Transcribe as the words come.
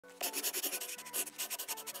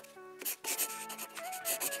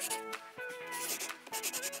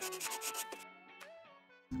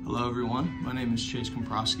Hello everyone, my name is Chase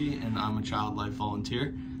Komprosky and I'm a child life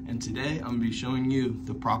volunteer, and today I'm going to be showing you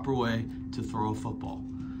the proper way to throw a football.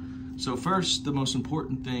 So first, the most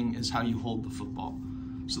important thing is how you hold the football.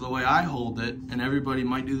 So the way I hold it, and everybody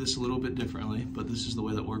might do this a little bit differently, but this is the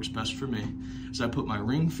way that works best for me, is I put my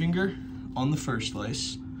ring finger on the first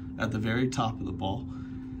lace at the very top of the ball,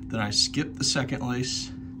 then I skip the second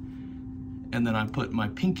lace, and then I put my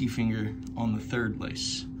pinky finger on the third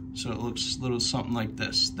lace. So it looks a little something like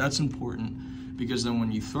this. That's important because then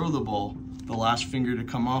when you throw the ball, the last finger to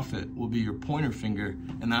come off it will be your pointer finger,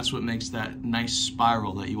 and that's what makes that nice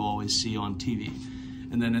spiral that you always see on TV.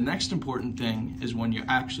 And then the next important thing is when you're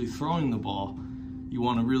actually throwing the ball, you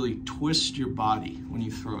want to really twist your body when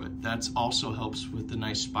you throw it. That also helps with the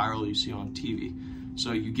nice spiral you see on TV.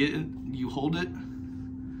 So you get it, you hold it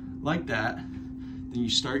like that, then you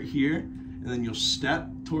start here, and then you'll step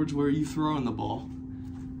towards where you're throwing the ball,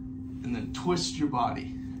 and then twist your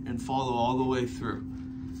body and follow all the way through.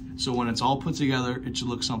 So when it's all put together, it should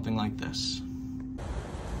look something like this.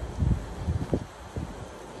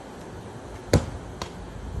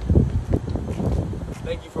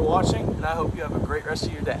 Thank you for watching, and I hope you have a great rest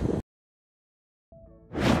of your day.